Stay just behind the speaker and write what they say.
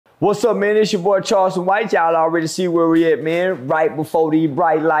What's up, man? It's your boy Charleston White. Y'all already see where we at, man. Right before these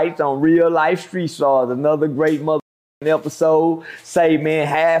bright lights on Real Life Street Stars. Another great mother episode. Say, man,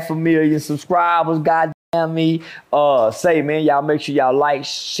 500,000 subscribers. Goddamn me. Say, man, y'all make sure y'all like,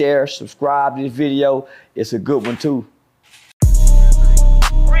 share, subscribe to this video. It's a good one too.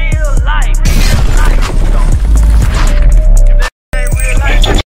 Real life.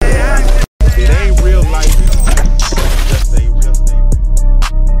 It ain't real life.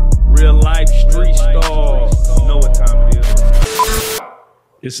 Real life street stars. You know what time it is.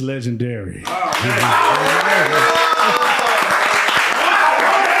 It's legendary.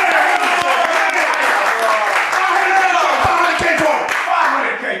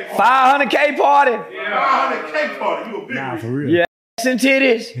 party. Yeah, 500K party. You a big Nah, for real. Yeah, ass and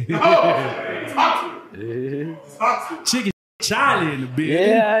titties. Talk to me. Chicken Charlie in the building.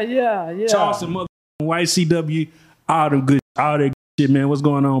 Yeah. Charleston, mother White CW, all them good, all that good shit, man. What's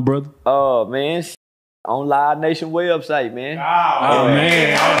going on, brother? Oh, man. On Live Nation website, man. Oh,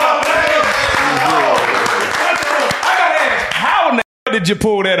 man. I gotta ask, how in the hell did you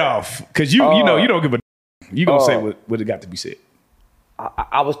pull that off? Because you know, you don't give a. You gonna say what it got to be said.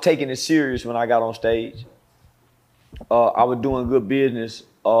 I was taking it serious when I got on stage. I was doing good business.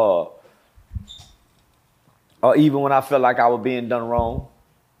 Even when I felt like I was being done wrong.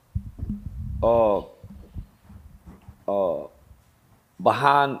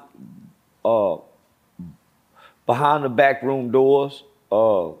 Behind the back room doors,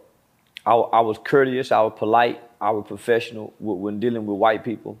 I was courteous, I was polite, I was professional when dealing with white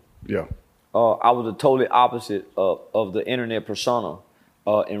people. Yeah. I was the totally opposite of the internet persona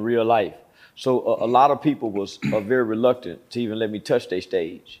in real life. So a lot of people was very reluctant to even let me touch their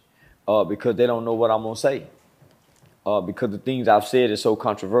stage because they don't know what I'm gonna say. Because the things I've said is so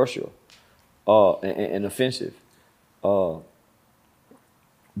controversial and offensive. But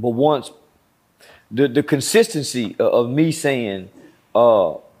once the consistency of me saying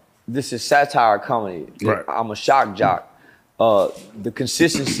this is satire comedy, right. I'm a shock jock. The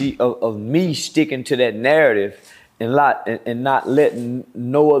consistency of me sticking to that narrative and not letting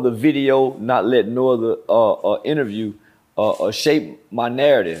no other video, not letting no other interview shape my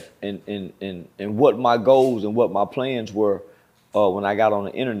narrative and what my goals and what my plans were when I got on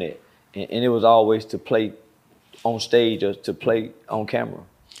the internet. And it was always to play on stage or to play on camera.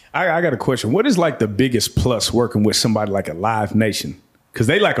 I got a question. What is like the biggest plus working with somebody like a Live Nation? Because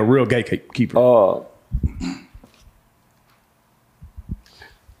they like a real gatekeeper.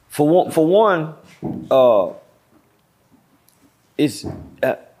 For one, it's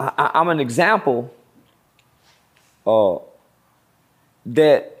I'm an example that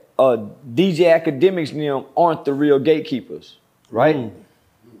DJ Academics and them aren't the real gatekeepers, right?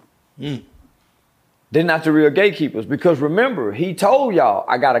 They're not the real gatekeepers because remember, he told y'all,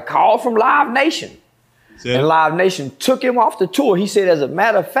 I got a call from Live Nation. And Live Nation took him off the tour. He said, as a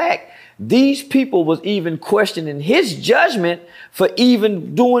matter of fact, these people was even questioning his judgment for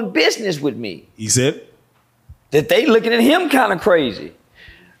even doing business with me. He said? That they looking at him kind of crazy.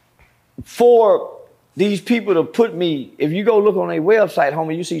 For these people to put me, if you go look on their website,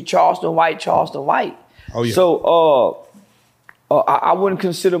 homie, you see Charleston White. Oh, yeah. So I wouldn't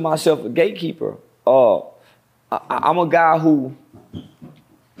consider myself a gatekeeper. I'm a guy who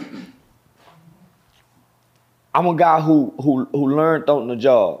learned on the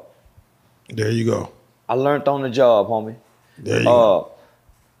job. There you go. I learned on the job, homie. There you go.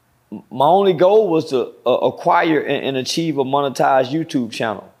 My only goal was to acquire and achieve a monetized YouTube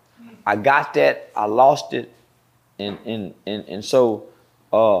channel. I got that, I lost it, and so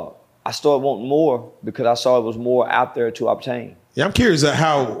I started wanting more because I saw it was more out there to obtain. Yeah, I'm curious at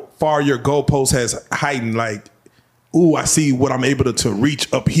how far your goalpost has heightened. Like, ooh, I see what I'm able to reach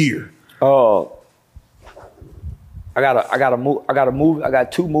up here. I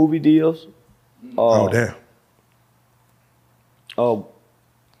got two movie deals. Oh damn.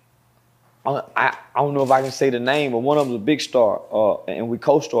 I don't know if I can say the name, but one of them's a big star, and we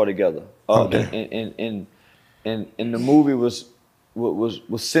co-star together. And the movie was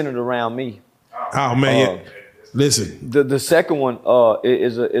centered around me. Oh man, listen. The second one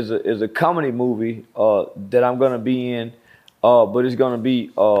is a comedy movie that I'm gonna be in, but it's gonna be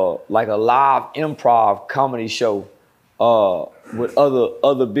like a live improv comedy show with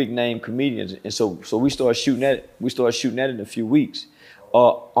other big name comedians, and so we started shooting that. We started shooting that in a few weeks.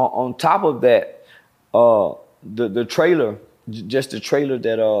 On top of that, the trailer, just the trailer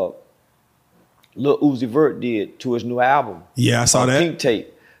that Lil Uzi Vert did to his new album. Yeah, I saw that. Pink Tape.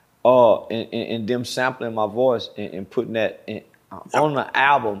 And them sampling my voice and putting that on the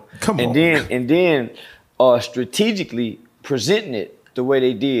album. Come on. And then strategically presenting it the way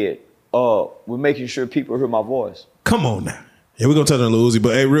they did with making sure people hear my voice. Come on now. Yeah, we're gonna touch on Lil Uzi,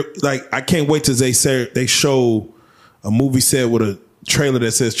 but hey, I can't wait till they show a movie set with a trailer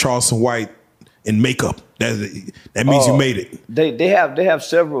that says Charleston White in makeup. That means you made it. They have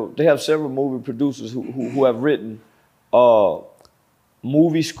several movie producers who have written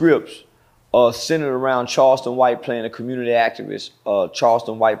movie scripts centered around Charleston White playing a community activist,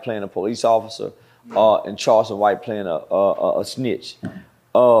 Charleston White playing a police officer, and Charleston White playing a snitch.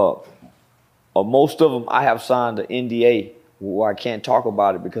 Most of them I have signed an NDA where I can't talk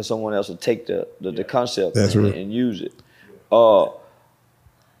about it because someone else will take the concept and use it.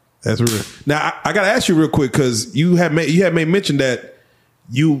 That's real. Now I gotta ask you real quick because you had made mention that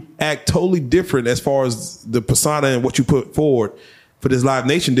you act totally different as far as the persona and what you put forward for this Live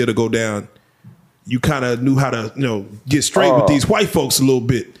Nation deal to go down. You kind of knew how to get straight with these white folks a little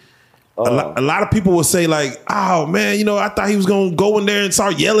bit. A lot of people will say like, "Oh man, I thought he was gonna go in there and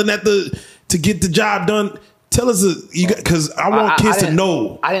start yelling to get the job done." Tell us, because I want kids to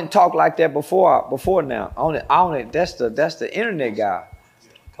know. I didn't talk like that before now. That's the internet guy.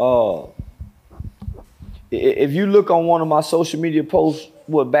 If you look on one of my social media posts,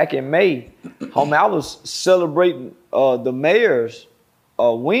 back in May, homie, I was celebrating the mayor's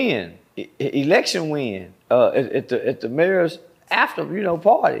election win at the mayor's after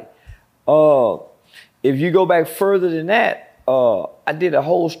party. If you go back further than that, I did a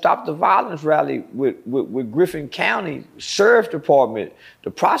whole Stop the Violence rally with Griffin County Sheriff Department,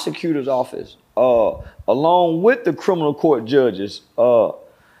 the prosecutor's office, along with the criminal court judges.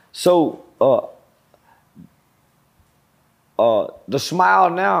 So the smile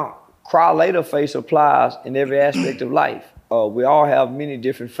now, cry later face applies in every aspect of life. We all have many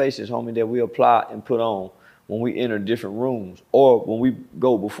different faces, homie, that we apply and put on when we enter different rooms or when we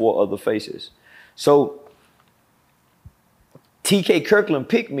go before other faces. So TK Kirkland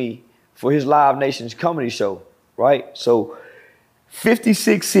picked me for his Live Nations comedy show, right? So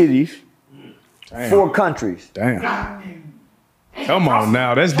 56 cities, 4 countries. Damn. Come on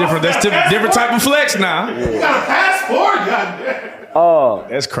now, that's different. That's different type of flex now. You got a passport, goddamn.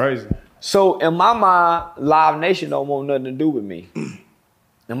 That's crazy. So in my mind, Live Nation don't want nothing to do with me.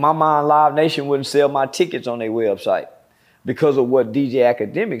 In my mind, Live Nation wouldn't sell my tickets on their website because of what DJ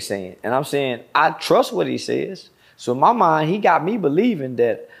Academic's saying. And I'm saying, I trust what he says. So in my mind, he got me believing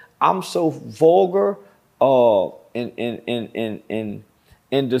that I'm so vulgar and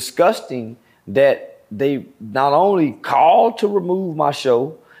disgusting that they not only called to remove my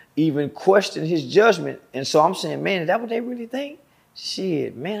show, even questioned his judgment. And so I'm saying, man, is that what they really think?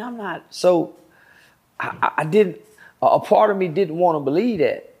 Shit, man, I'm not. So I didn't, a part of me didn't want to believe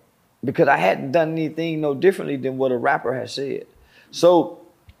that because I hadn't done anything no differently than what a rapper has said. So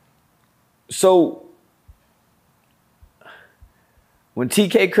when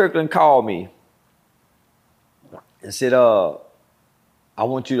TK Kirkland called me and said, I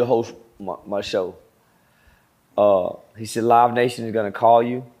want you to host my show. He said, Live Nation is going to call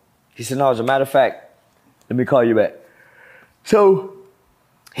you. He said, no, as a matter of fact, let me call you back. So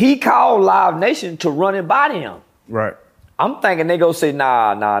he called Live Nation to run it by them. Right. I'm thinking they go say,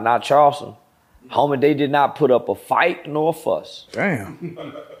 nah, not Charleston. Homie, they did not put up a fight nor a fuss.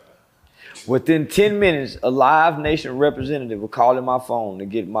 Damn. Within 10 minutes, a Live Nation representative would call in my phone to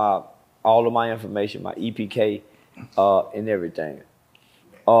get all of my information, my EPK, and everything.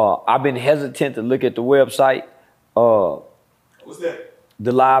 I've been hesitant to look at the website. What's that?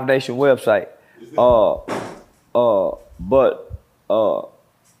 The Live Nation website. But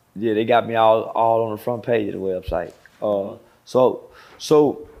yeah, they got me all on the front page of the website. So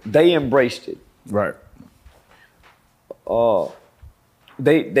they embraced it. Right.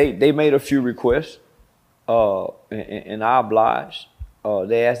 They made a few requests, and I obliged.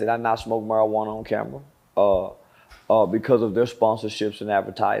 They asked that I not smoke marijuana on camera because of their sponsorships and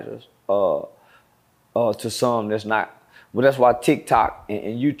advertisers. To some, that's not. Well, that's why TikTok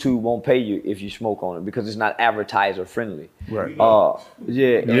and YouTube won't pay you if you smoke on it because it's not advertiser friendly. Right.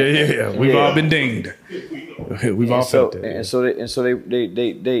 Yeah. We've all been dinged. We've all felt that. And so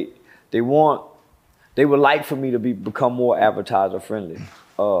they would like for me to become more advertiser friendly.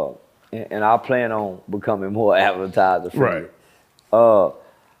 And I plan on becoming more advertiser friendly. Right.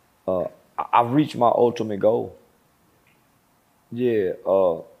 I've reached my ultimate goal. Yeah.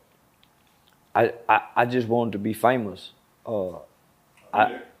 I just wanted to be famous.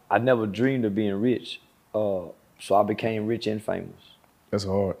 I never dreamed of being rich. So I became rich and famous. That's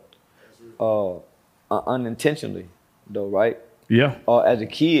hard. Unintentionally, though, right? Yeah. As a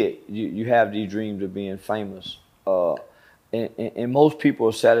kid, you have these dreams of being famous. And most people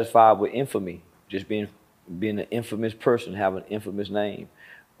are satisfied with infamy, just being being an infamous person, having an infamous name.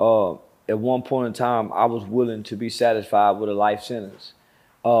 At one point in time, I was willing to be satisfied with a life sentence,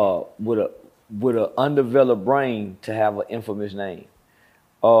 with an undeveloped brain to have an infamous name.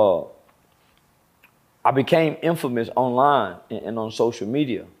 I became infamous online and on social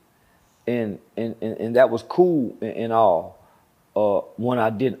media, and that was cool and all. When I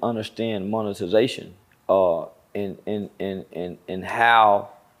didn't understand monetization, and how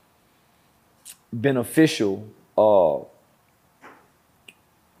beneficial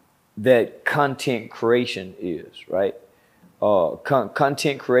that content creation is, right?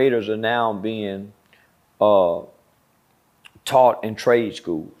 Content creators are now being taught in trade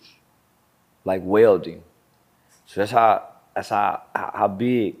schools, like welding. So that's how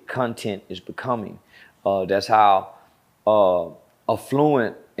big content is becoming. That's how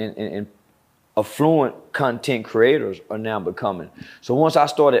affluent and affluent content creators are now becoming. So once I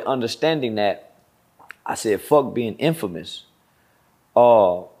started understanding that, I said, fuck being infamous.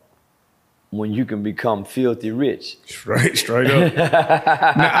 When you can become filthy rich. Straight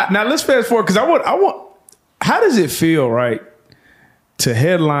up. now let's fast forward, because I want. How does it feel, right, to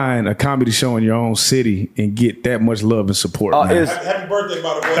headline a comedy show in your own city and get that much love and support? Happy birthday,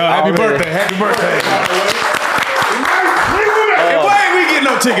 by the way. Happy birthday. Why ain't we getting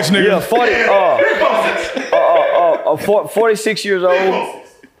no tickets, nigga? Yeah, 46 years old.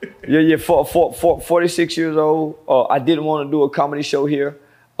 Yeah, 46 years old. I didn't want to do a comedy show here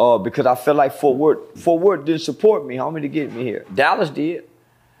because I felt like Fort Worth didn't support me, homie, to get me here. Dallas did.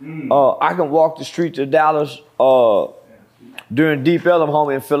 I can walk the streets of Dallas during Deep Ellum,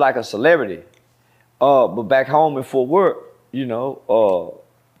 homie, and feel like a celebrity. But back home in Fort Worth, you know,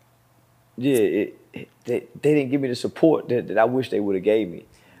 they didn't give me the support that I wish they would have gave me.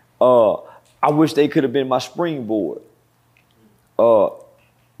 I wish they could have been my springboard.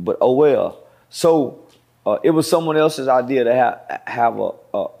 But oh well. So it was someone else's idea to have a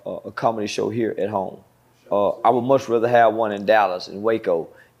comedy show here at home. I would much rather have one in Dallas, in Waco,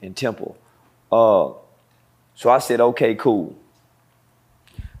 in Temple. So I said, okay, cool.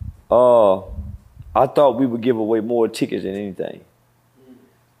 I thought we would give away more tickets than anything.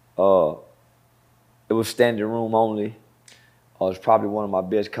 It was standing room only. It was probably one of my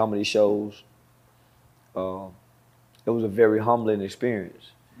best comedy shows. It was a very humbling experience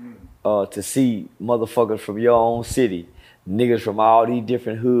to see motherfuckers from your own city, niggas from all these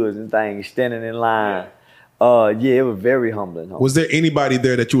different hoods and things standing in line. Yeah, it was very humbling. Was there anybody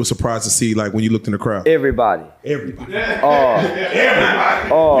there that you were surprised to see, like when you looked in the crowd? Everybody.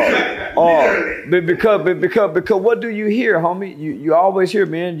 Because what do you hear, homie? You always hear,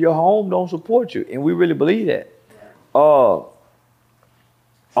 man, your home don't support you, and we really believe that. Only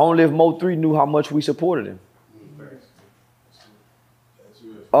if Mo3 knew how much we supported him.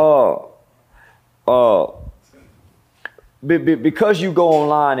 Because you go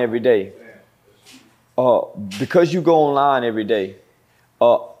online every day.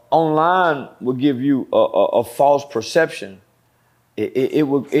 Online will give you a false perception. It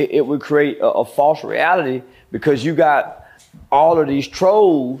would create a false reality because you got all of these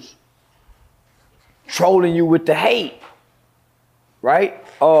trolls trolling you with the hate, right?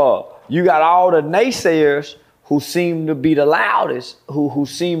 You got all the naysayers who seem to be the loudest, who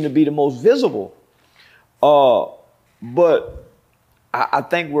seem to be the most visible. But I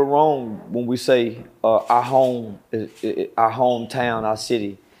think we're wrong when we say our home, our hometown, our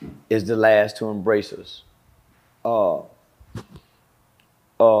city is the last to embrace us.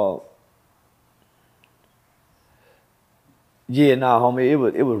 Yeah, nah, homie,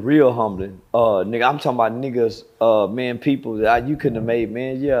 it was real humbling. Nigga, I'm talking about niggas, man, people that you couldn't have made,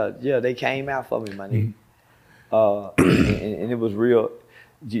 man. Yeah, they came out for me, my nigga. And it was real.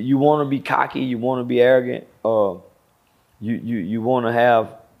 You want to be cocky, you want to be arrogant, you want to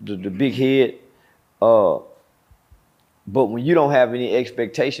have the big head, but when you don't have any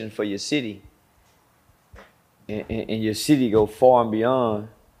expectation for your city, and your city go far and beyond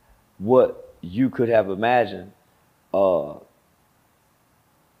what you could have imagined,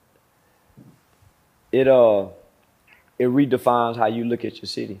 it redefines how you look at your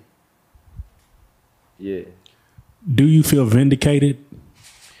city. Yeah. Do you feel vindicated?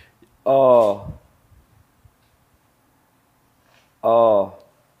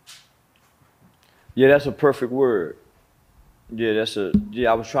 Yeah, that's a perfect word. Yeah, I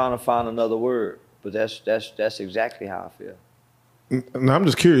was trying to find another word, but that's exactly how I feel. Now I'm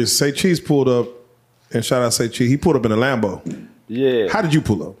just curious. SayCheese pulled up, and shout out SayCheese. He pulled up in a Lambo. Yeah. How did you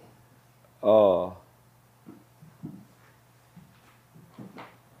pull up?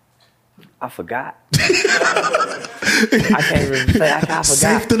 I forgot. I can't even say. I forgot.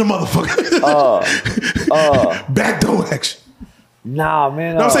 Safe than a motherfucker. Backdoor action. Nah,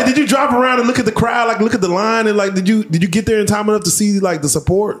 man. No, I'm saying, did you drive around and look at the crowd, like look at the line, and like did you get there in time enough to see like the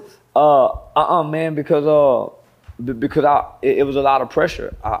support? Man, because it was a lot of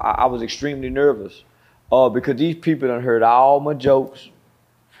pressure. I was extremely nervous. Because these people done heard all my jokes.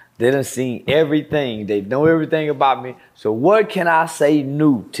 They done seen everything. They know everything about me. So what can I say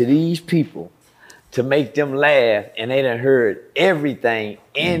new to these people to make them laugh? And they done heard everything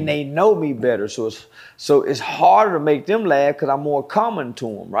and they know me better. So it's harder to make them laugh because I'm more common to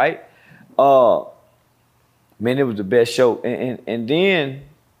them, right? Man, it was the best show. And then,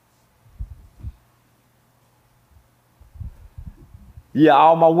 yeah,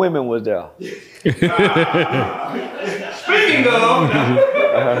 all my women was there. Speaking of,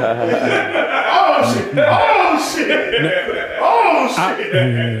 oh shit.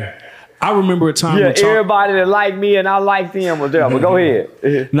 I remember a time. Yeah, everybody that liked me and I liked them was there. But go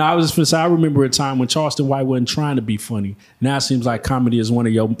ahead. No, I was just gonna say I remember a time when Charleston White wasn't trying to be funny. Now it seems like comedy is one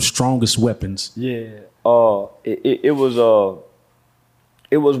of your strongest weapons. Yeah. It was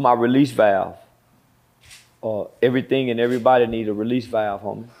my release valve. Everything and everybody need a release valve,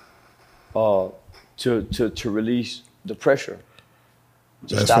 homie. To release the pressure,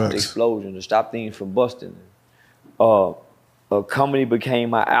 to stop the explosion, to stop things from busting. Comedy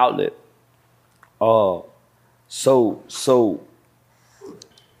became my outlet. So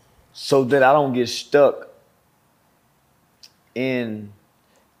that I don't get stuck in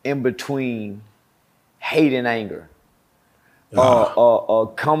between hate and anger.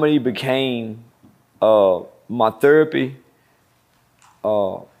 Comedy became my therapy.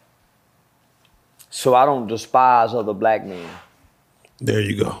 So I don't despise other black men. There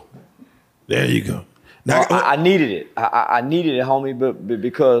you go. Now, I needed it. I needed it, homie, but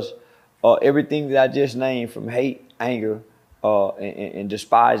because everything that I just named, from hate, anger, and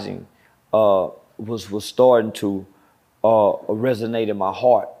despising, was starting to resonate in my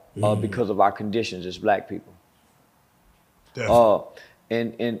heart because of our conditions as black people.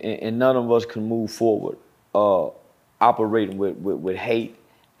 And none of us can move forward operating with hate,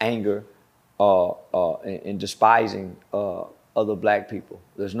 anger, and despising other black people.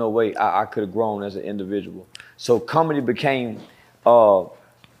 There's no way I could have grown as an individual. So comedy became, God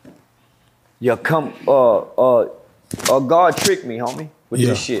tricked me, homie, with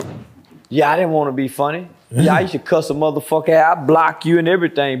this shit. Yeah, I didn't want to be funny. Yeah, I used to cuss a motherfucker out, block you and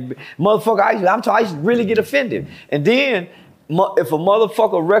everything. Motherfucker, I used to really get offended. And then, if a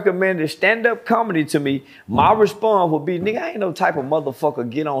motherfucker recommended stand-up comedy to me, my response would be, nigga, I ain't no type of motherfucker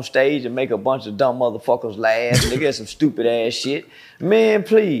get on stage and make a bunch of dumb motherfuckers laugh. Nigga, some stupid ass shit. Man,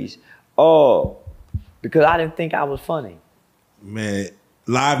 please. Because I didn't think I was funny. Man,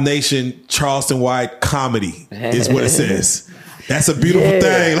 Live Nation, Charleston White comedy is what it says. That's a beautiful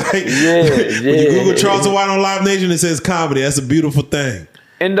thing. Like when you Google Charleston White on Live Nation, it says comedy. That's a beautiful thing.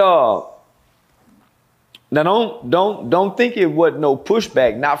 And now don't think it wasn't no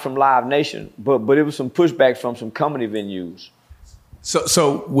pushback, not from Live Nation, but it was some pushback from some comedy venues.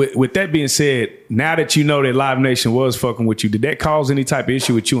 So with that being said, now that you know that Live Nation was fucking with you, did that cause any type of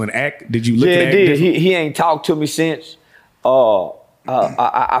issue with you and Act? Did you look at Act? Yeah, it did. He ain't talked to me since.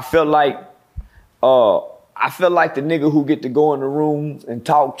 I felt like the nigga who get to go in the room and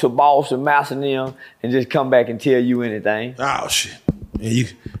talk to boss and master them and just come back and tell you anything. Oh shit. And you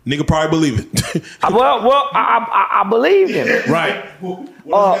nigga probably believe it. I believed him. Right.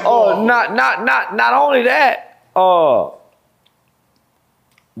 Not only that,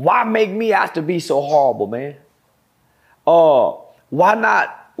 why make me have to be so horrible, man? Why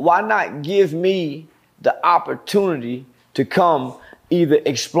not give me the opportunity to come either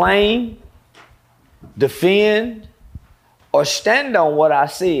explain, defend, or stand on what I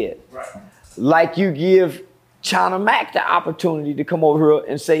said? Right. Like you give China Mac the opportunity to come over here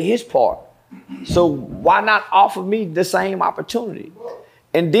and say his part. So why not offer me the same opportunity?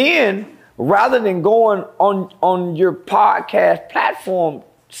 And then, rather than going on your podcast platform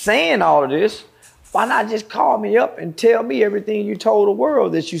saying all of this, why not just call me up and tell me everything you told the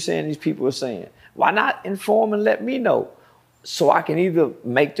world that you saying these people are saying? Why not inform and let me know so I can either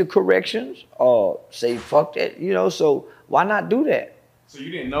make the corrections or say fuck that, so why not do that? So you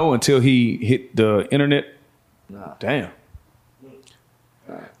didn't know until he hit the internet? Nah. Damn.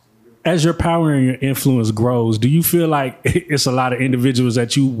 As your power and your influence grows, do you feel like it's a lot of individuals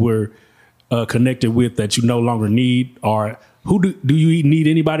that you were connected with that you no longer need? Or who do you need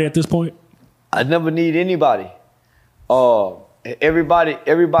anybody at this point? I never need anybody.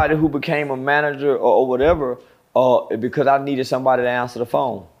 Everybody who became a manager or whatever, because I needed somebody to answer the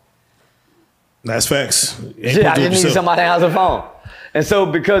phone. That's facts. Yeah, I just needed somebody to answer the phone. And so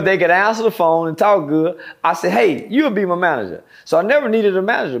because they could answer the phone and talk good, I said, hey, you'll be my manager. So I never needed a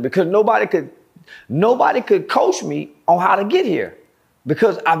manager because nobody could coach me on how to get here.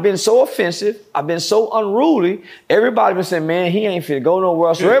 Because I've been so offensive, I've been so unruly. Everybody been saying, man, he ain't fit go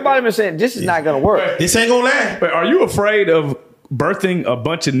nowhere. So everybody been saying, this is not gonna work. This ain't gonna last. But are you afraid of birthing a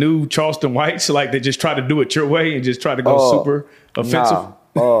bunch of new Charleston whites? Like they just try to do it your way and just try to go super offensive?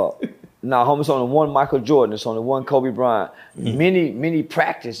 Nah, homie, it's only one Michael Jordan. It's only one Kobe Bryant. Many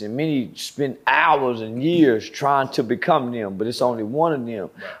practice and many spend hours and years trying to become them, but it's only one of them.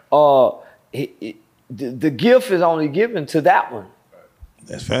 The gift is only given to that one.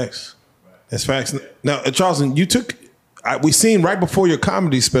 That's facts. That's facts. Now, Charleston, we seen right before your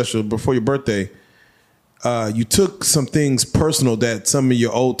comedy special, before your birthday, you took some things personal that some of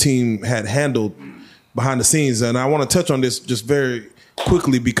your old team had handled behind the scenes. And I want to touch on this just very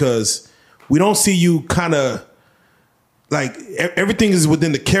quickly because we don't see you kind of like everything is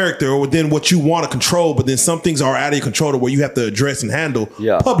within the character or within what you want to control, but then some things are out of your control to where you have to address and handle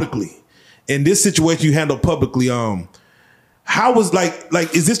publicly. In this situation, you handle publicly. How was like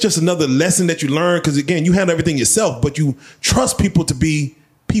is this just another lesson that you learned? Because again, you handle everything yourself, but you trust people to be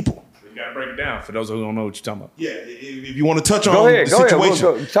people. You gotta break it down for those who don't know what you're talking about. Yeah, if you want to touch on the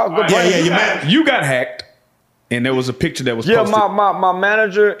situation. You got hacked. And there was a picture that was posted. my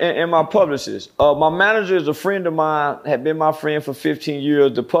manager and my publicist. My manager is a friend of mine, had been my friend for 15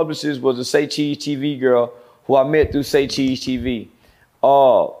 years. The publicist was a SayCheese TV girl who I met through SayCheese TV.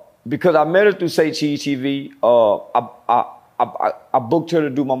 Because I met her through SayCheese TV, I booked her to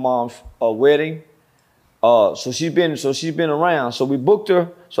do my mom's wedding. So she's been around. So we booked her.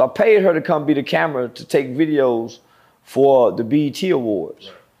 So I paid her to come be the camera to take videos for the BET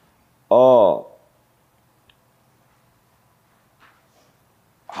Awards.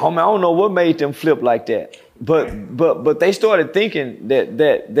 Homie, I don't know what made them flip like that, but they started thinking that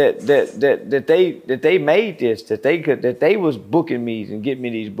they made this, that they was booking me and getting me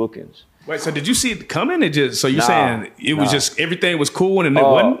these bookings. Wait, so did you see it coming? So you're saying it was just everything was cool and it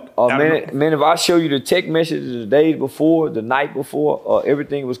wasn't? Man, if I show you the text messages the days before, the night before,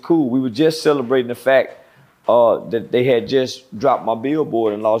 everything was cool. We were just celebrating the fact that they had just dropped my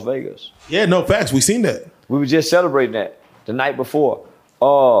billboard in Las Vegas. Yeah, no facts. We seen that. We were just celebrating that the night before.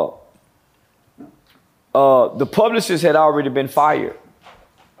 The publicist had already been fired.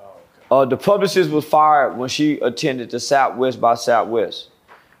 The publicist was fired when she attended the Southwest by Southwest.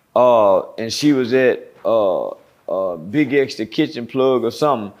 And she was at Big X, the kitchen plug or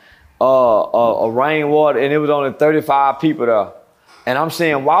something, a rainwater, and it was only 35 people there. And I'm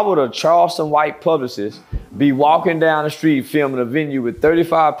saying, why would a Charleston white publicist be walking down the street filming a venue with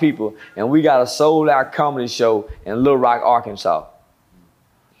 35 people and we got a sold out comedy show in Little Rock, Arkansas?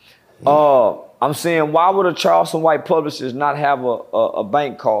 I'm saying, why would a Charleston white publicist not have a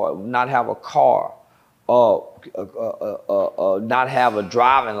bank card, not have a car, not have a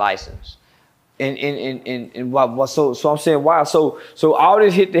driving license? And what? So I'm saying, why? So all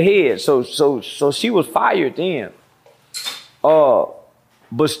this hit the head. So she was fired then,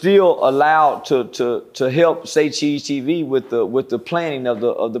 but still allowed to help SayCheese TV with the planning of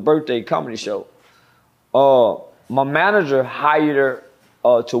the birthday comedy show. My manager hired her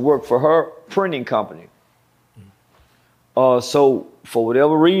to work for her printing company. So for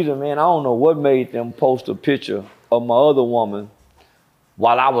whatever reason, man, I don't know what made them post a picture of my other woman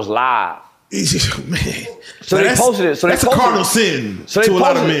while I was live. Man. So they posted it. So that's a cardinal sin to a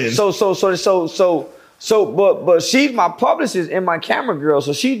lot of men. But she's my publicist and my camera girl,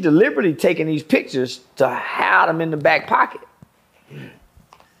 so she's deliberately taking these pictures to hide them in the back pocket.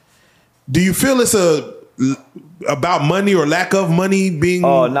 Do you feel it's about money or lack of money being?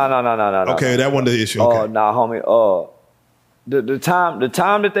 Oh no. Okay, that wasn't the issue. Oh nah, homie. The time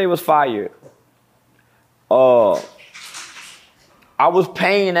that they was fired, I was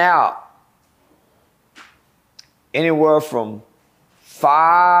paying out anywhere from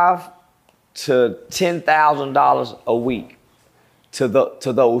 $5,000 to $10,000 a week to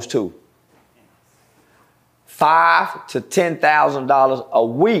those two. $5,000 to $10,000 a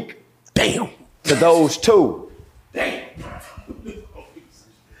week. Damn. To those two. Damn.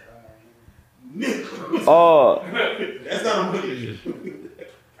 That's not a money.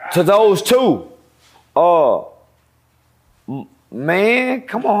 To those two. Man,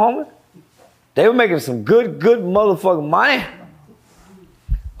 come on, homie. They were making some good motherfucking money.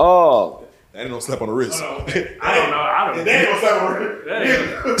 That ain't no slap on the wrist. I don't know. That ain't no slap on the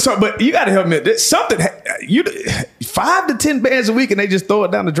wrist. So, but you got to help me. There's something. 5 to 10 bands a week, and they just throw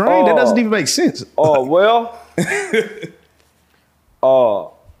it down the drain. That doesn't even make sense. Oh well.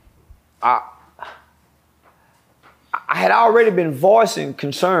 I had already been voicing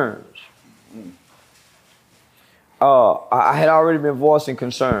concerns. I had already been voicing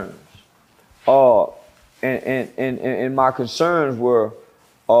concerns. And my concerns were,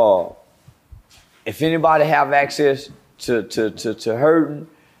 if anybody have access to hurting,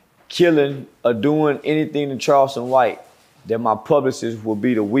 killing, or doing anything to Charleston White, that my publicist will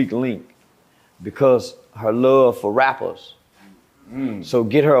be the weak link because her love for rappers. So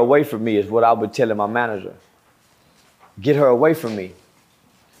get her away from me is what I would tell my manager. Get her away from me.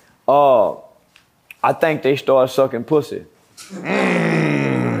 I think they started sucking pussy.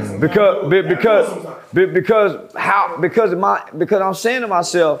 Because I'm saying to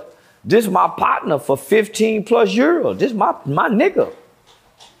myself, this is my partner for 15 plus euros. This is my nigga.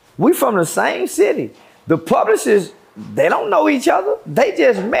 We from the same city. The publicists, they don't know each other. They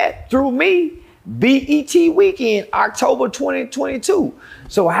just met through me. BET weekend, October 2022.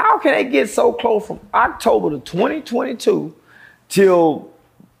 So how can they get so close from October to 2022 till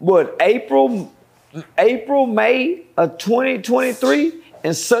what, April, May of 2023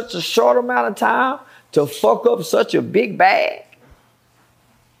 in such a short amount of time to fuck up such a big bag?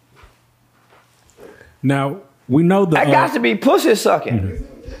 Now, we know that got to be pussy sucking.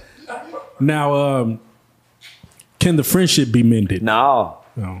 Mm-hmm. Now, can the friendship be mended? No.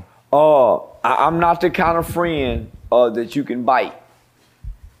 I'm not the kind of friend that you can bite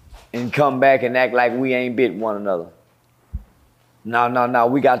and come back and act like we ain't bit one another. No.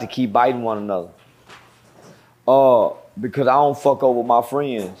 We got to keep biting one another. Because I don't fuck over my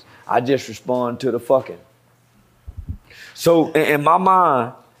friends. I just respond to the fucking. So in my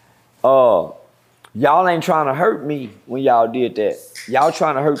mind, y'all ain't trying to hurt me when y'all did that. Y'all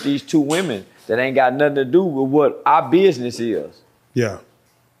trying to hurt these two women that ain't got nothing to do with what our business is. Yeah.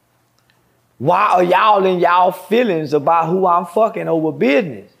 Why are y'all in y'all feelings about who I'm fucking over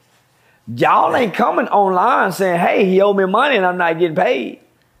business? Y'all ain't coming online saying, hey, he owe me money and I'm not getting paid.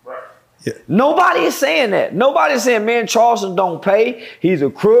 Right. Yeah. Nobody is saying that. Nobody is saying, man, Charleston don't pay. He's a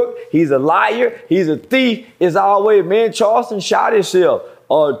crook. He's a liar. He's a thief. It's always, man, Charleston shot himself.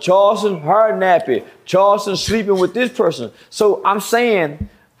 Or Charleston hair nappy. Charleston sleeping with this person. So I'm saying,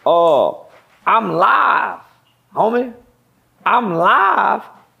 I'm live, homie. I'm live.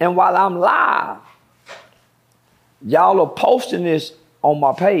 And while I'm live, y'all are posting this on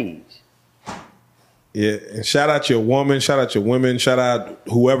my page. Yeah, and shout out your woman, shout out your women, shout out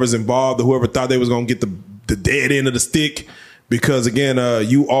whoever's involved, or whoever thought they was gonna get the dead end of the stick, because again,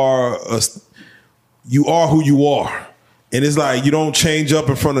 you are who you are, and it's like you don't change up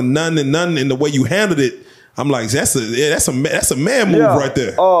in front of none, and the way you handled it, I'm like, that's a man move right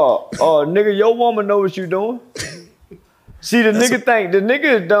there. Nigga, your woman know what you doing. See, the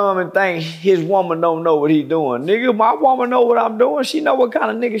nigga is dumb and think his woman don't know what he doing. Nigga, my woman know what I'm doing. She know what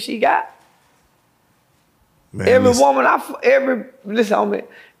kind of nigga she got. Man,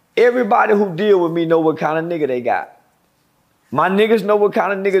 everybody who deal with me know what kind of nigga they got. My niggas know what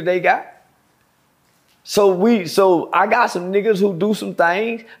kind of niggas they got. So I got some niggas who do some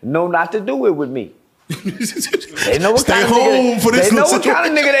things, know not to do it with me. They know what kind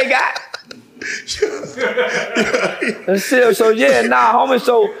of nigga they got. Homie.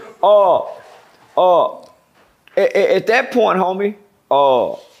 So at that point, homie,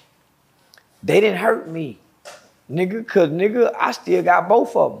 they didn't hurt me, nigga, cause nigga, I still got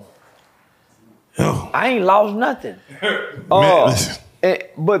both of them. I ain't lost nothing.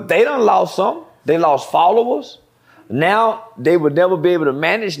 But they done lost some. They lost followers. Now they would never be able to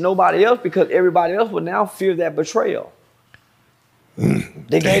manage nobody else because everybody else would now fear that betrayal.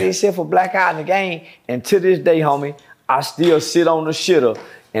 They gave themselves a black eye in the game, and to this day, homie, I still sit on the shitter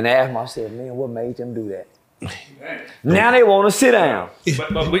and ask myself, man, what made them do that? Now they want to sit down.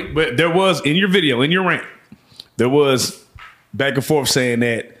 But there was, in your video, in your rant, there was back and forth saying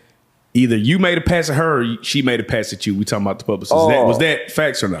that either you made a pass at her or she made a pass at you. We talking about the publicist. Was that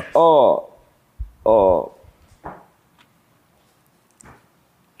facts or no?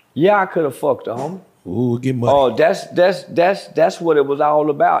 Yeah, I could have fucked her, homie. Ooh, get money. That's what it was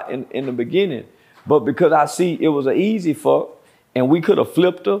all about in the beginning. But because I see it was an easy fuck and we could have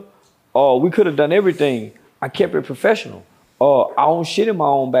flipped her or we could have done everything, I kept it professional. I own shit in my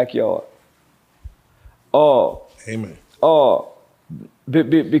own backyard. Amen.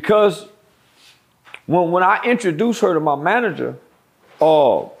 Because when I introduced her to my manager,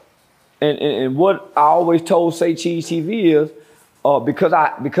 and what I always told SayCheese TV is, because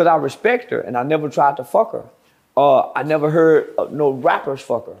I respect her and I never tried to fuck her. I never heard no rappers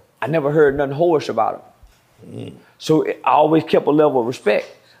fuck her. I never heard nothing whorish about her. So I always kept a level of respect.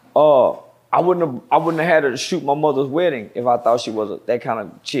 I wouldn't have had her to shoot my mother's wedding if I thought she was that kind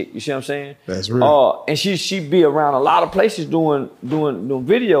of chick. You see what I'm saying? That's real. And she'd be around a lot of places doing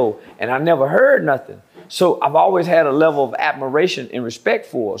video, and I never heard nothing. So I've always had a level of admiration and respect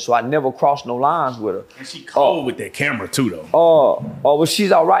for her. So I never crossed no lines with her. And she cold with that camera too, though. Well,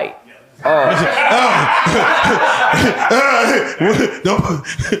 she's all right. But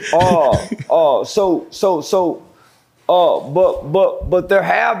there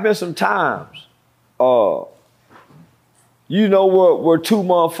have been some times, you know, where two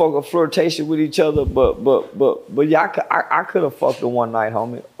motherfuckers flirtation with each other, but yeah, I could have fucked her one night,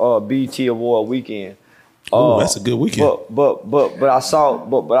 homie. BT Award weekend. Oh, that's a good weekend. But I saw,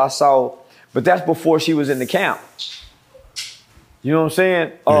 but that's before she was in the camp. You know what I'm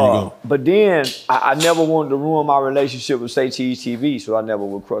saying? There you go. But then I never wanted to ruin my relationship with SayCheese TV, so I never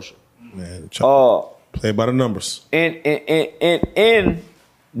would crush her. Man, play by the numbers. And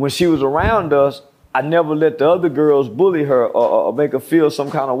when she was around us, I never let the other girls bully her or make her feel some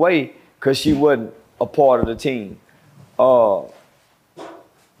kind of way because she wasn't a part of the team. So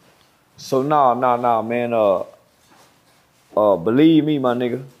nah, man. Believe me, my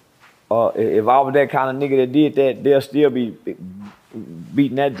nigga. If I was that kind of nigga that did that, they'll still be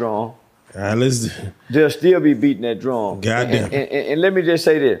beating that drum. All right, they'll still be beating that drum. Goddamn. And let me just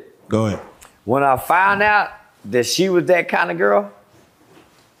say this. Go ahead. When I found out that she was that kind of girl,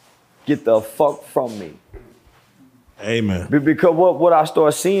 get the fuck from me. Amen. Because what I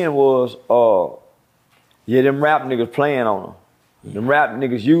started seeing was, them rap niggas playing on her. Them rap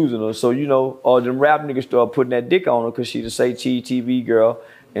niggas using her. So, you know, them rap niggas started putting that dick on her because she's a SayCheese TV girl.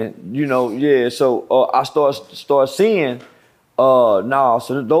 And, you know, yeah, so I start seeing, so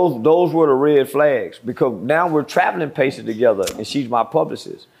those were the red flags. Because now we're traveling paces together and she's my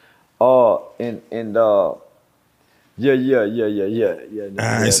publicist. Yeah. All right,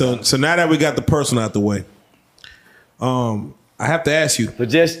 so now that we got the personal out the way, I have to ask you. But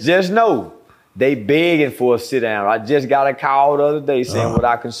just know, they begging for a sit down. I just got a call the other day saying what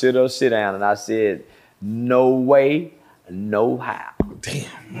I consider a sit down, and I said, no way, no how.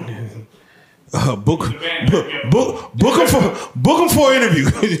 Damn. Book him for an interview.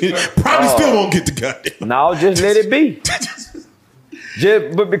 Probably still won't get the goddamn. No, just let it be.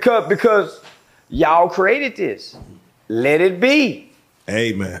 But because y'all created this, let it be.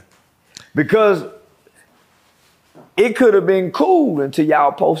 Amen. Because it could have been cool until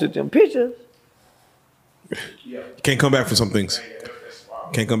y'all posted them pictures. Can't come back from some things.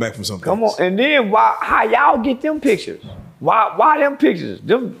 Can't come back from some things. Come on, and then how y'all get them pictures? Why them pictures?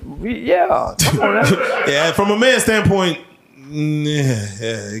 Come on. Yeah, from a man's standpoint,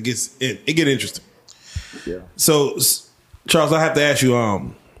 it gets interesting. Yeah. So, Charles, I have to ask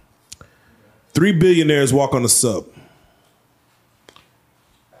you, 3 billionaires walk on the sub.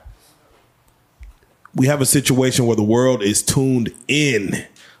 We have a situation where the world is tuned in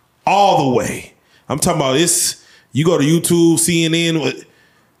all the way. I'm talking about you go to YouTube, CNN,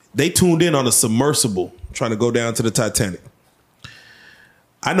 they tuned in on a submersible trying to go down to the Titanic.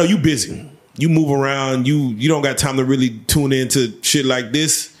 I know you busy. You move around. You don't got time to really tune into shit like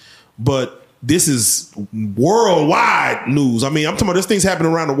this, but this is worldwide news. I mean, I'm talking about this thing's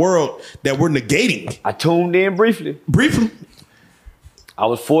happening around the world that we're negating. I tuned in briefly. I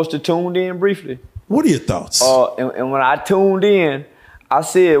was forced to tune in briefly. What are your thoughts? And when I tuned in, I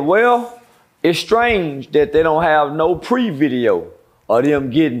said, well, it's strange that they don't have no pre-video of them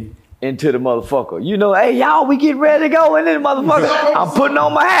getting into the motherfucker. You know, hey, y'all, we get ready to go into the motherfucker. I'm putting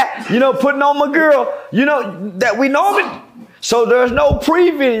on my hat, putting on my girl, that we normally. So there's no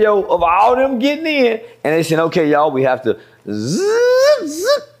pre-video of all them getting in. And they said, okay, y'all, we have to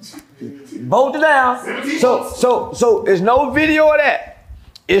bolt it down. So there's no video of that.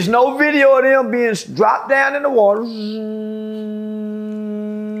 There's no video of them being dropped down in the water.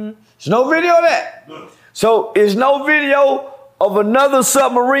 There's no video of that. So there's no video of another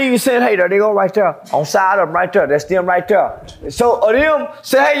submarine saying, hey, there they go right there. On side of them right there. That's them right there. So of them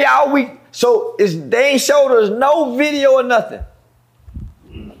say, hey, y'all, they ain't showed us no video or nothing.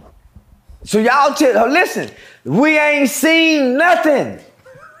 So y'all tell her, listen, we ain't seen nothing.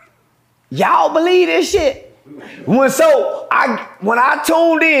 Y'all believe this shit? When I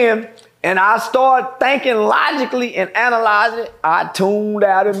tuned in and I started thinking logically and analyzing it, I tuned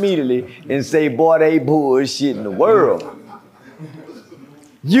out immediately and say, boy, they bullshit in the world.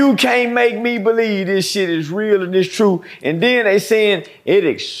 You can't make me believe this shit is real and it's true. And then they saying it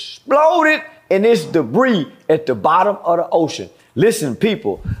exploded and it's debris at the bottom of the ocean. Listen,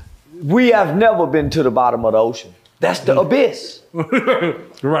 people, we have never been to the bottom of the ocean. That's the abyss.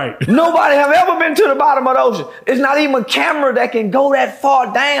 Right. Nobody have ever been to the bottom of the ocean. It's not even a camera that can go that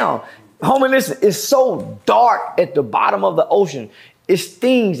far down. Homie, listen, it's so dark at the bottom of the ocean. It's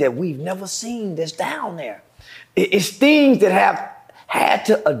things that we've never seen that's down there. It's things that have had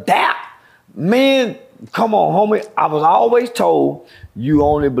to adapt. Man, come on, homie. I was always told you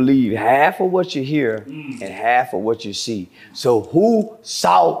only believe half of what you hear and half of what you see. So who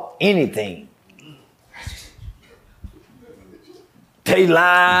saw anything? They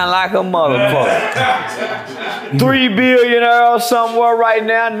lying like a motherfucker. 3 billionaires somewhere right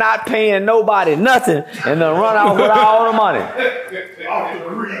now not paying nobody nothing and then run out with all the money.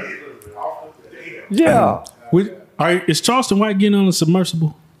 Yeah. Is Charleston White getting on a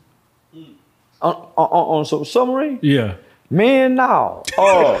submersible? On some submarine? Yeah. Man, no.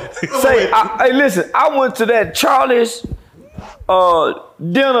 Hey, listen, I went to that Charlie's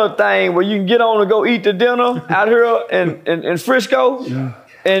dinner thing where you can get on and go eat the dinner out here in Frisco,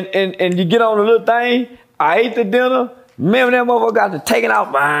 and you get on the little thing. I ate the dinner. Man, that motherfucker got to take it out.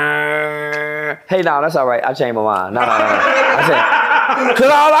 Hey, no, that's all right. I changed my mind. No. I said,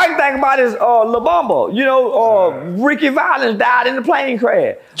 because all I can think about is La Bamba. You know, Ricky Valens died in the plane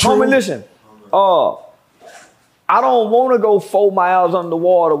crash. Homie, listen. I don't want to go 4 miles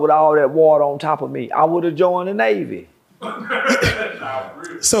underwater with all that water on top of me. I would have joined the Navy.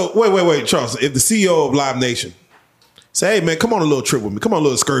 So wait, Charles. If the CEO of Live Nation say, "Hey man, come on a little trip with me. Come on a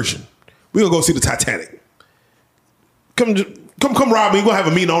little excursion. We're gonna go see the Titanic. Come ride me. We're gonna have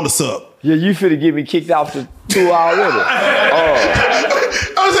a meeting on the sub." Yeah, you finna get me kicked off the tour already.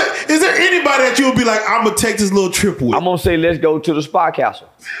 I was like, is there anybody that you would be like, I'm gonna take this little trip with? I'm gonna say, let's go to the Spa Castle.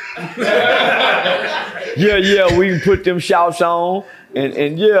 Yeah, we can put them shouts on.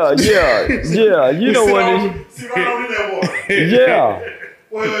 And yeah, you know what it is. Yeah.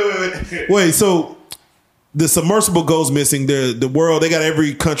 Wait, so the submersible goes missing. The world, they got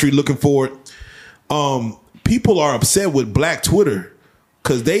every country looking for it. People are upset with Black Twitter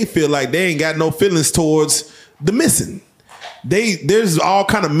because they feel like they ain't got no feelings towards the missing. There's all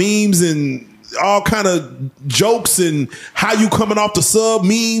kind of memes and all kind of jokes and how you coming off the sub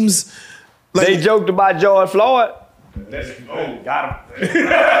memes. Like, they joked about George Floyd. Got him.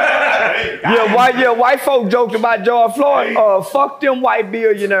 White folk joked about George Floyd. Fuck them white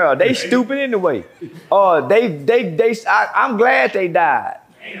billionaires. They stupid anyway. I'm glad they died.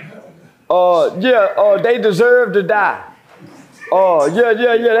 They deserve to die.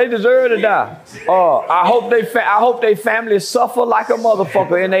 They deserve to die. I hope they families suffer like a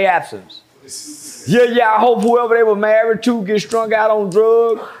motherfucker in their absence. I hope whoever they were married to gets strung out on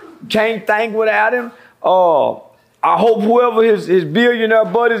drugs, can't think without him. I hope whoever his billionaire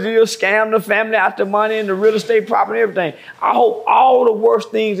buddies is scam the family out the money and the real estate property and everything. I hope all the worst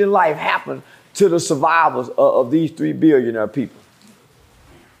things in life happen to the survivors of these 3 billionaire people.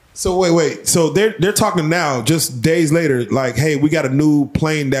 So wait. So they're talking now, just days later, like, hey, we got a new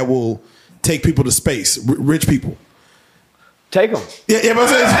plane that will take people to space, rich people. Take them. Yeah,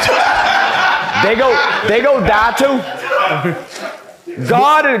 but they go die too.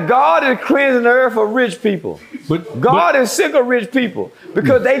 God is cleansing the earth for rich people. But God is sick of rich people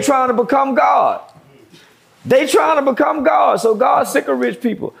because they trying to become God. They trying to become God, so God's sick of rich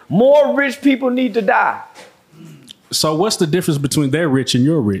people. More rich people need to die. So what's the difference between their rich and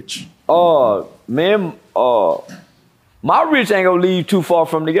your rich? My rich ain't gonna leave too far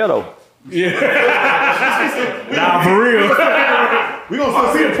from the ghetto. Yeah. Nah, for real. We gonna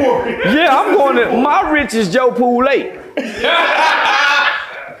still see the poor. Yeah, I'm going to. My rich is Joe Pool Lake.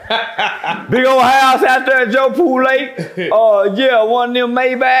 Big old house out there at Joe Pool Lake. One of them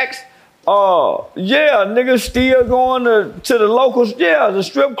Maybachs. Niggas still going to the locals. Yeah, the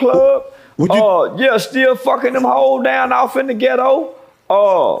strip club. Still fucking them hoes down off in the ghetto.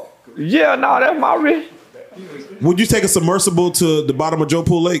 That's my rich. Would you take a submersible to the bottom of Joe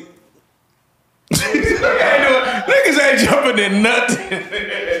Pool Lake? Niggas ain't jumping in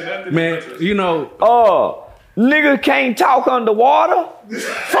nothing. Man, you know. Niggas can't talk underwater.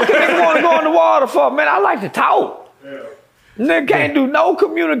 Fucking nigga want to go underwater for? Man, I like to talk. Yeah. Nigga can't do no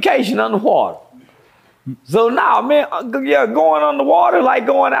communication underwater. So now, man, going underwater like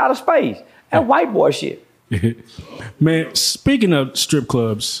going out of space. That white boy shit. Man, speaking of strip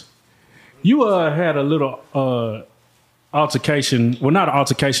clubs, you had a little altercation. Well, not an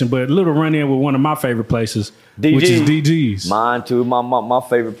altercation, but a little run-in with one of my favorite places, which is DG's. Mine too. My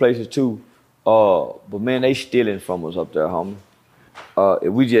favorite places too. But man, they stealing from us up there, homie.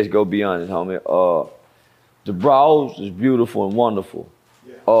 If we just go be honest, homie. The bras is beautiful and wonderful.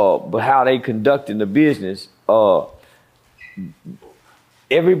 But how they conducting the business,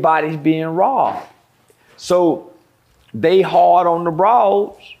 everybody's being robbed. So they hard on the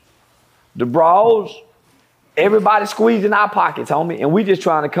bras. The bras Everybody squeezing our pockets, homie, and we just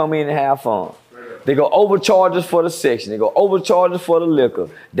trying to come in and have fun. They go overcharge us for the section. They go overcharge us for the liquor.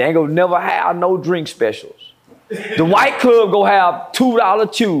 They ain't gonna never have no drink specials. The white club go have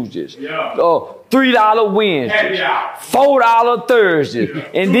 $2 Tuesdays, $3 Wednesdays, $4 Thursdays,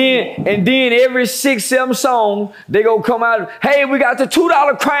 and then every 6-7 songs they go come out. Hey, we got the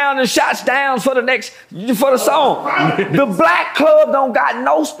 $2 crown and shots down for the song. The black club don't got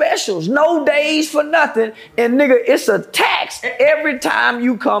no specials, no days for nothing, and nigga, it's a tax every time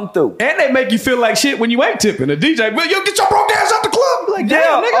you come through. And they make you feel like shit when you ain't tipping. The DJ, but yo, get your broke ass out the club. Like,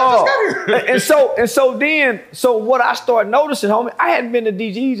 damn, nigga, I just got here. So what I started noticing, homie, I hadn't been to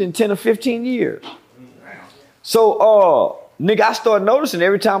DGs in 10 or 15 years. So, nigga, I started noticing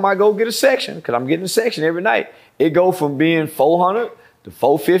every time I go get a section, because I'm getting a section every night, it go from being 400 to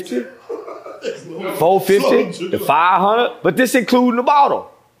 450, 450 to 500, but this including the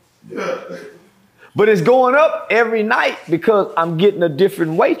bottle. But it's going up every night because I'm getting a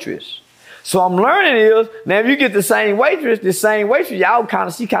different waitress. So I'm learning is, now if you get the same waitress,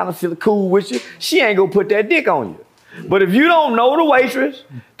 she kind of feel cool with you. She ain't gonna put that dick on you. But if you don't know the waitress,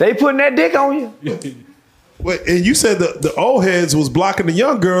 they putting that dick on you. Wait, and you said the old heads was blocking the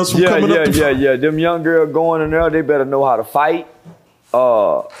young girls from coming up. Yeah. Them young girls going in there, they better know how to fight.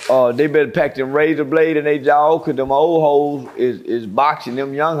 They better pack them razor blade in their jaw, cause them old hoes is boxing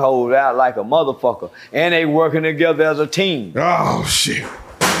them young hoes out like a motherfucker, and they working together as a team. Oh shit.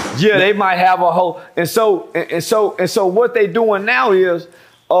 Yeah, they might have a whole, and so what they doing now is,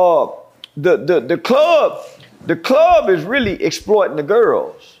 the club is really exploiting the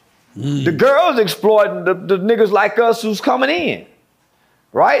girls. The girls exploiting the niggas like us who's coming in,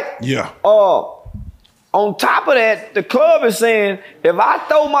 right? Yeah. On top of that, the club is saying, if I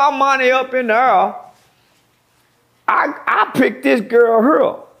throw my money up in there, I pick this girl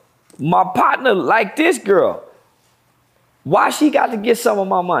here. My partner like this girl. Why she got to get some of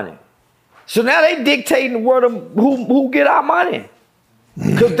my money? So now they dictating who get our money.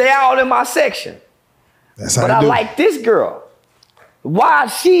 Because they all in my section. That's how but I like this girl. I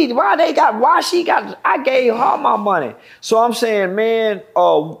gave her my money. So I'm saying, man,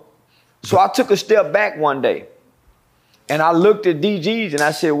 so I took a step back one day and I looked at DGs and I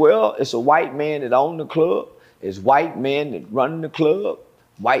said, well, it's a white man that owned the club. It's white men that run the club.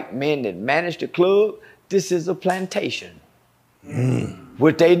 White men that manage the club. This is a plantation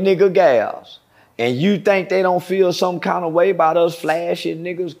with they nigga gals. And you think they don't feel some kind of way about us flashing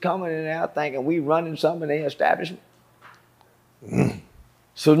niggas coming in there thinking we running something in their establishment?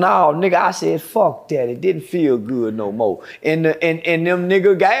 So now, nigga, I said, fuck that. It didn't feel good no more. And them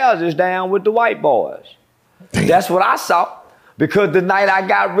nigga gals is down with the white boys. That's what I saw. Because the night I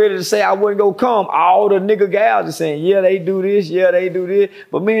got ready to say I wasn't gonna come, all the nigga gals are saying, yeah, they do this, yeah, they do this.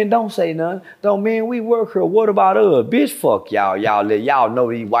 But man, don't say nothing. Don't, man, we work here. What about us? Bitch, fuck y'all. Y'all know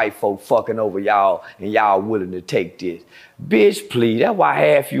these white folk fucking over y'all and y'all willing to take this. Bitch, please. That's why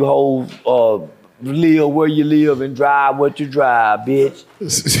half you hoes live where you live and drive what you drive, bitch.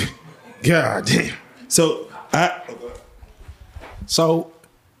 God damn. So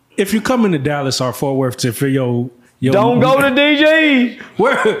if you come into Dallas or Fort Worth to feel your don't go to DGs.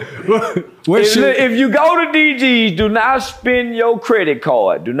 If you go to DGs, do not spend your credit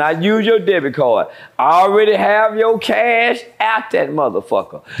card. Do not use your debit card. I already have your cash at that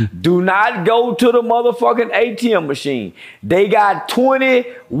motherfucker. Do not go to the motherfucking ATM machine. They got 20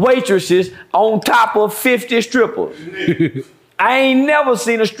 waitresses on top of 50 strippers. I ain't never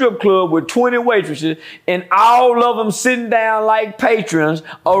seen a strip club with 20 waitresses and all of them sitting down like patrons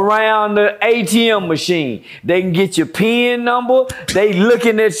around the ATM machine. They can get your PIN number. They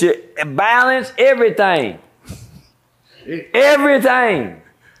looking at your balance, everything. Everything.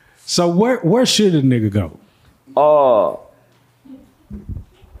 So where should a nigga go?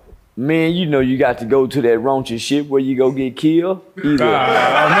 Man, you know you got to go to that raunchy shit where you go get killed. Either.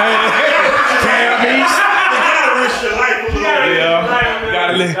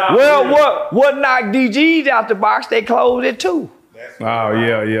 Well, what knocked DGs out the box? They closed it too. Oh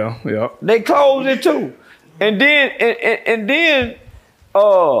yeah. They closed it too, and then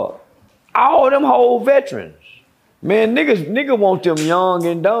all them whole veterans, man, nigga want them young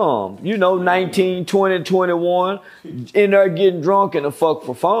and dumb. You know, 19, 20, 21, in there getting drunk and the fuck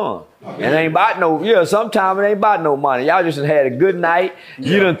for fun. It ain't about sometimes it ain't about no money. Y'all just had a good night.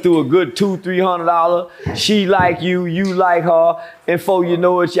 You done threw a good $200-$300. She like you, you like her, and before you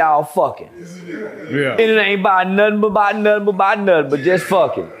know it, y'all fucking. Yeah. And it ain't about nothing but just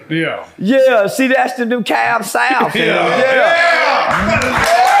fucking. Yeah. Yeah, see, that's them cab south. Yeah. Hey,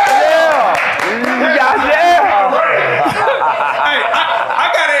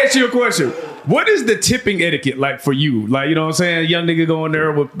 I gotta ask you a question. What is the tipping etiquette like for you? Like, you know what I'm saying? Young nigga going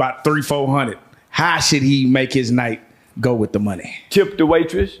there with about 300-400. How should he make his night go with the money? Tip the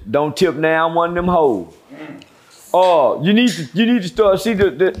waitress. Don't tip now one of them hoes. You need to start. See,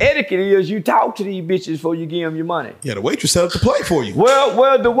 the etiquette is you talk to these bitches before you give them your money. Yeah, the waitress set up the plate for you.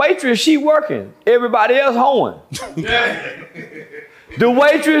 Well, the waitress, she working. Everybody else hoeing. The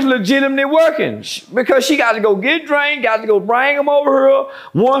waitress legitimately working because she got to go get drink, got to go bring them over here.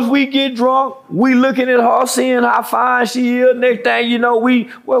 Once we get drunk, we looking at her, seeing how fine she is. Next thing you know, we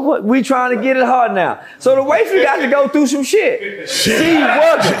trying to get at her now. So the waitress got to go through some shit. She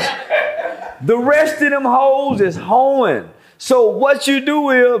working. The rest of them hoes is hoeing. So what you do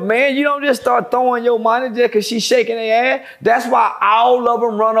is, man, you don't just start throwing your money just because she's shaking their ass. That's why all of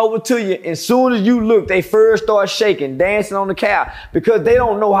them run over to you. As soon as you look, they first start shaking, dancing on the couch because they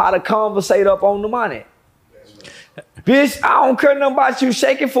don't know how to conversate up on the money. Bitch, I don't care nothing about you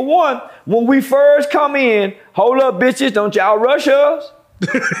shaking for one. When we first come in, hold up, bitches, don't y'all rush us.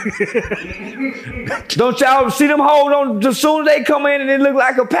 Don't y'all see them hoes on as soon as they come in and they look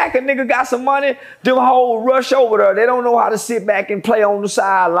like a pack of nigga got some money, them hoes rush over there. They don't know how to sit back and play on the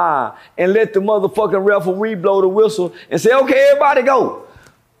sideline and let the motherfucking referee blow the whistle and say, okay, everybody go.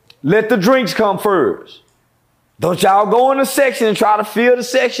 Let the drinks come first. Don't y'all go in the section and try to fill the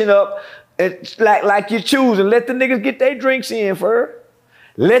section up like you're choosing. Let the niggas get their drinks in first.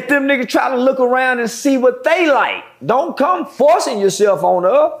 Let them niggas try to look around and see what they like. Don't come forcing yourself on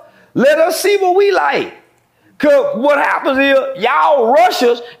us. Let us see what we like. Cause what happens is y'all rush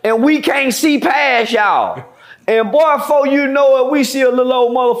us and we can't see past y'all. And boy, before you know it, we see a little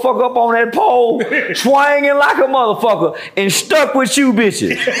old motherfucker up on that pole swinging like a motherfucker and stuck with you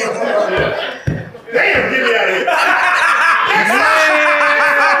bitches. Damn, get me out of here.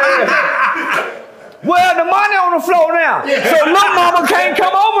 Well, the money on the floor now. Yeah. So little mama can't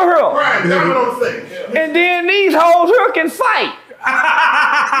come over here. Right, that's what I'm saying. And then these hoes here can fight.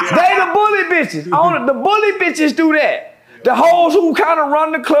 They the bully bitches. The bully bitches do that. The hoes who kind of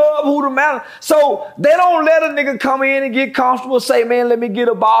run the club, who the man. So they don't let a nigga come in and get comfortable, say, man, let me get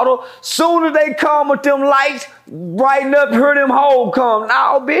a bottle. Soon as they come with them lights, brighten up, hear them hoes come.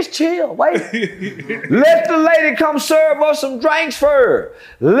 Now, bitch, chill, wait. Let the lady come serve us some drinks first.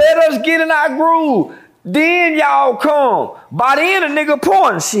 Let us get in our groove. Then y'all come. By the end, a nigga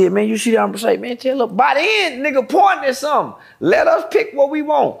pointing. Shit, man, you see that I'm saying, man, tell up. By the end, nigga pointing at something. Let us pick what we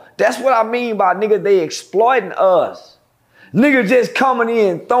want. That's what I mean by nigga, they exploiting us. Nigga just coming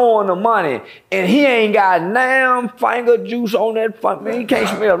in, throwing the money, and he ain't got damn finger juice on that fuck, man. He can't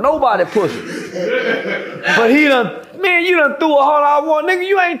smell nobody pussy. But he done, man, you done threw $100 nigga,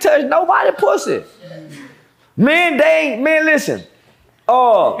 you ain't touched nobody pussy. Man, listen.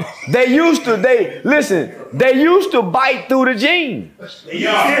 They used to bite through the jeans. They used to bite through the jeans. They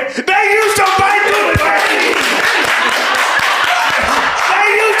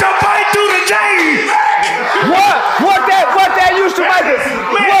used to bite through the jeans. What that used to make it?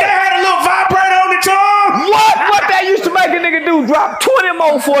 Man, they had a little vibrator on the tongue. What that used to make a nigga do? Drop 20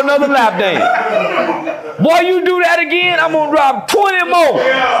 more for another lap dance. Boy, you do that again, I'm gonna drop 20 more.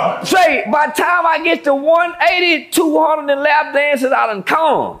 Yeah. Say, by the time I get to 180, 200 and lap dances, I done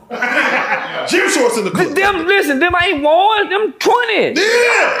come. Gym shorts in the clip. Them ain't ones, them 20.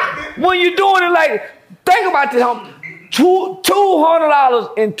 Yeah. When you doing it like, think about this,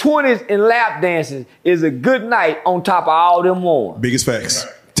 $200 in 20s in lap dances is a good night on top of all them ones. Biggest facts.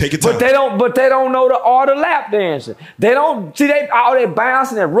 Take your time. But they don't know the art of lap dancing. They don't see all that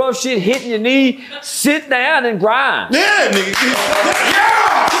bouncing and rough shit hitting your knee. Sit down and grind. Yeah, nigga.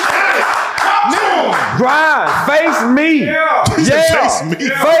 Yeah. Grind. Face me. Yeah. Face me.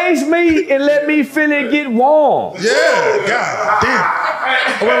 Face me and let me feel it get warm. Yeah. God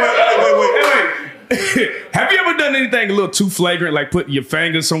damn. Wait. Have you ever done anything a little too flagrant, like putting your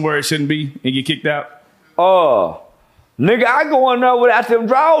finger somewhere it shouldn't be and get kicked out? Nigga, I go in there without them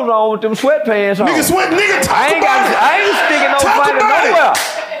drawers on with them sweatpants on. Nigga, I ain't sticking no finger nowhere.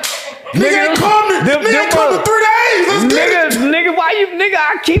 Nigga ain't coming. Nigga ain't coming 3 days. Let's get it. Nigga, I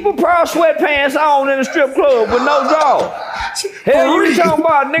keep a pair of sweatpants on in the strip club with no drawers. Hell, you talking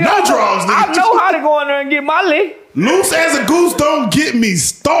about, nigga? No drawers, nigga. I know how to go in there and get my lick. Loose as a goose, don't get me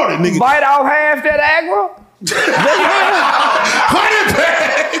started, nigga. Bite off half that aggro.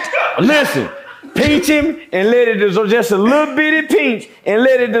 Listen, pinch him and let it dissolve, just a little bitty pinch and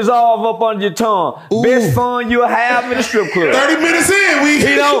let it dissolve up under your tongue. Ooh. Best fun you'll have in the strip club. 30 minutes in,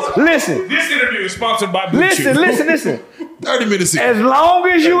 listen. This interview is sponsored by Blue Listen. 30 minutes in. As long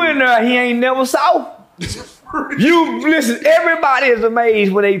as you in there, he ain't never soft. You listen, everybody is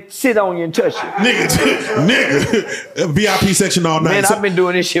amazed when they sit on you and touch you. Nigga. VIP section all night. Man, I've been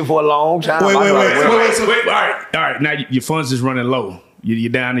doing this shit for a long time. Wait. All right. Now your funds is running low.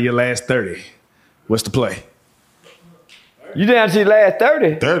 You're down to your last 30. What's the play? You down to your last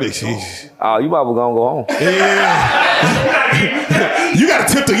 30? 30, jeez. Oh, you might be gonna go home. Yeah. You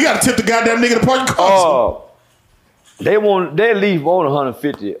gotta tip the goddamn nigga to park your car. They at least want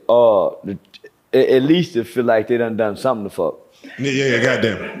 150. At least to feel like they done something to fuck. Yeah,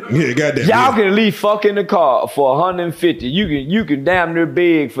 goddamn. Y'all can at least fuck in the car for 150. You can damn near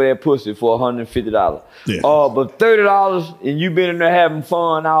beg for that pussy for $150. Yeah. But $30 and you been in there having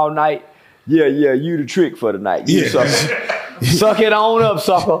fun all night. Yeah, you the trick for the night. You sucker. Suck it on up,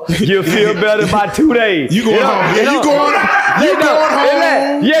 sucker. You'll feel better by 2 days. You going home. Yeah, you going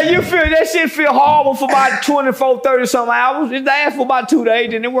home. Yeah, you feel that shit feel horrible for about 24, 30 some hours. It lasts for about 2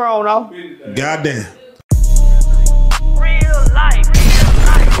 days, then we're on off. Goddamn.